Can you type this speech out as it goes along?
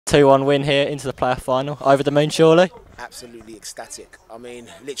2-1 win here into the playoff final. Over the moon, surely? Absolutely ecstatic. I mean,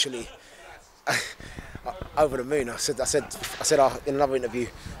 literally over the moon. I said in another interview,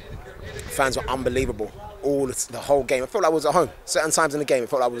 fans were unbelievable. The whole game. I felt like I was at home. Certain times in the game, I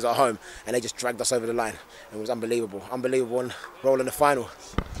felt like I was at home, and they just dragged us over the line. It was unbelievable. Unbelievable role in the final.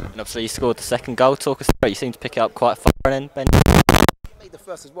 And obviously you scored the second goal. Talk us through. You seem to pick it up quite far and then bend. Made the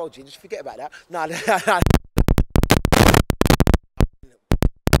first as well, G. Just forget about that. No.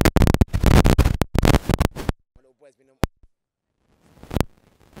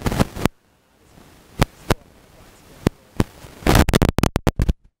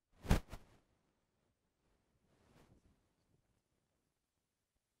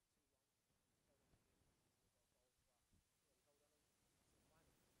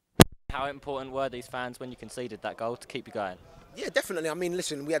 How important were these fans when you conceded that goal to keep you going? Yeah, definitely. I mean,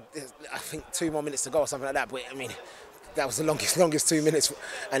 listen, we had, I think, 2 more minutes to go or something like that. But I mean, that was the longest 2 minutes,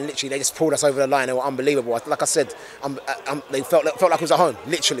 and literally they just pulled us over the line. They were unbelievable. Like I said, they felt like it was at home,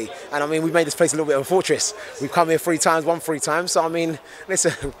 literally. And I mean, we made this place a little bit of a fortress. We've come here 3 times, won 3 times. So I mean,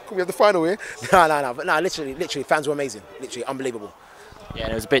 listen, we have the final here. No. But no, literally, fans were amazing. Literally, unbelievable. Yeah,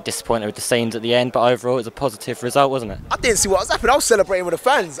 and it was a bit disappointing with the scenes at the end, but overall it was a positive result, wasn't it? I didn't see what was happening. I was celebrating with the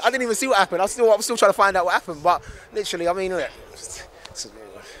fans. I didn't even see what happened. I was still trying to find out what happened. But literally, I mean,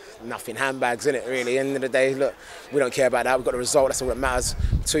 nothing, handbags, innit, really. End of the day, look, we don't care about that. We've got the result. That's all that matters.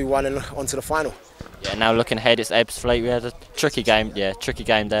 2-1 and on to the final. Yeah, now looking ahead, it's Ebbsfleet. We had a tricky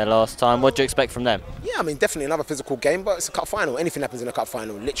game there last time. What do you expect from them? Yeah, I mean, definitely another physical game, but it's a cup final. Anything happens in a cup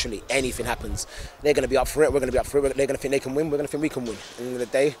final. Literally anything happens. They're going to be up for it. We're going to be up for it. They're going to think they can win. We're going to think we can win. At the end of the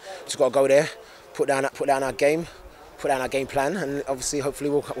day, just got to go there, put down our game, put down our game plan, and obviously, hopefully,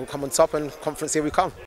 we'll come on top. And conference, here we come.